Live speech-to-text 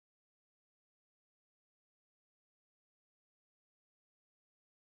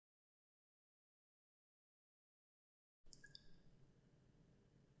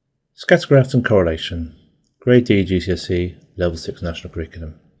Scattergraphs and correlation, Grade D GCSE, Level 6 National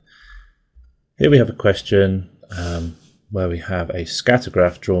Curriculum. Here we have a question where we have a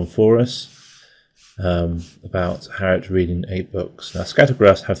scattergraph drawn for us about Harriet reading 8 books. Now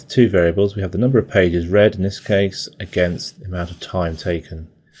scattergraphs have two variables. We have the number of pages read in this case against the amount of time taken.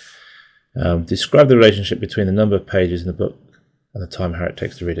 Describe the relationship between the number of pages in the book and the time Harriet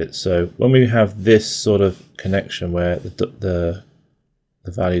takes to read it. So when we have this sort of connection where the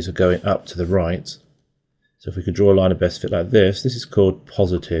values are going up to the right, so if we could draw a line of best fit like this, this is called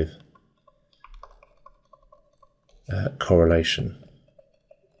positive correlation.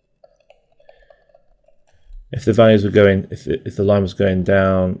 If the values were going, if the line was going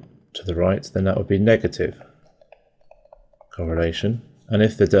down to the right, then that would be negative correlation. And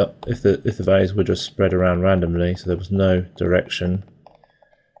if the values were just spread around randomly, so there was no direction,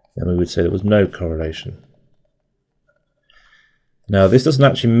 then we would say there was no correlation. Now this doesn't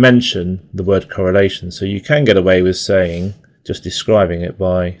actually mention the word correlation, so you can get away with saying, just describing it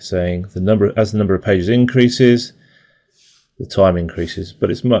by saying as the number of pages increases, the time increases. But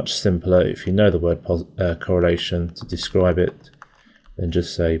it's much simpler if you know the word correlation to describe it, then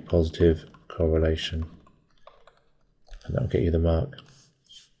just say positive correlation, and that'll get you the mark.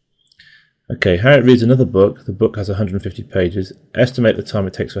 Okay, Harriet reads another book. The book has 150 pages. Estimate the time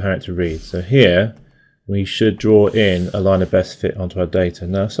it takes for Harriet to read. So here we should draw in a line of best fit onto our data.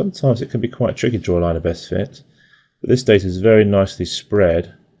 Now sometimes it can be quite tricky to draw a line of best fit, but this data is very nicely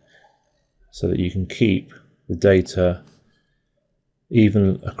spread so that you can keep the data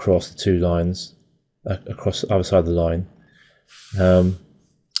even across the two lines, across either side of the line.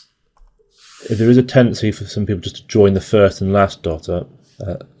 If there is a tendency for some people just to join the first and last dot up,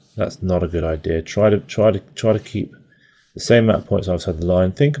 that's not a good idea. Try to keep the same amount of points outside the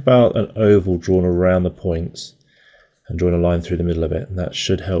line. Think about an oval drawn around the points and drawing a line through the middle of it, and that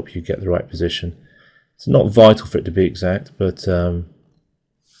should help you get the right position. It's not vital for it to be exact, but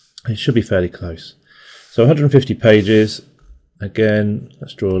it should be fairly close. So 150 pages. Again,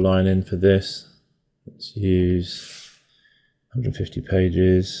 let's draw a line in for this. Let's use 150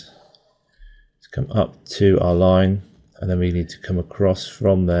 pages to come up to our line, and then we need to come across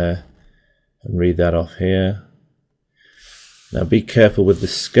from there and read that off here. Now be careful with the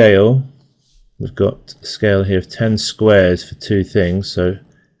scale. We've got a scale here of 10 squares for two things, so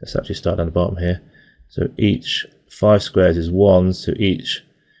let's actually start down the bottom here. So each 5 squares is 1, so each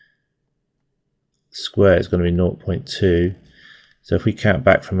square is going to be 0.2. So if we count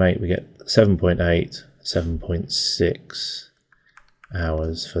back from 8, we get 7.8, 7.6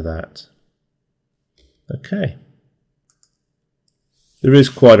 hours for that. Okay. There is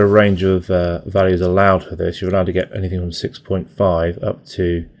quite a range of values allowed for this. You're allowed to get anything from 6.5 up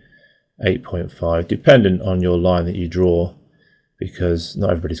to 8.5, dependent on your line that you draw, because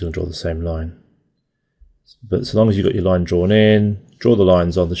not everybody's going to draw the same line. But so long as you've got your line drawn in, draw the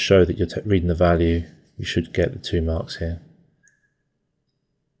lines on to show that you're reading the value, you should get the 2 marks here.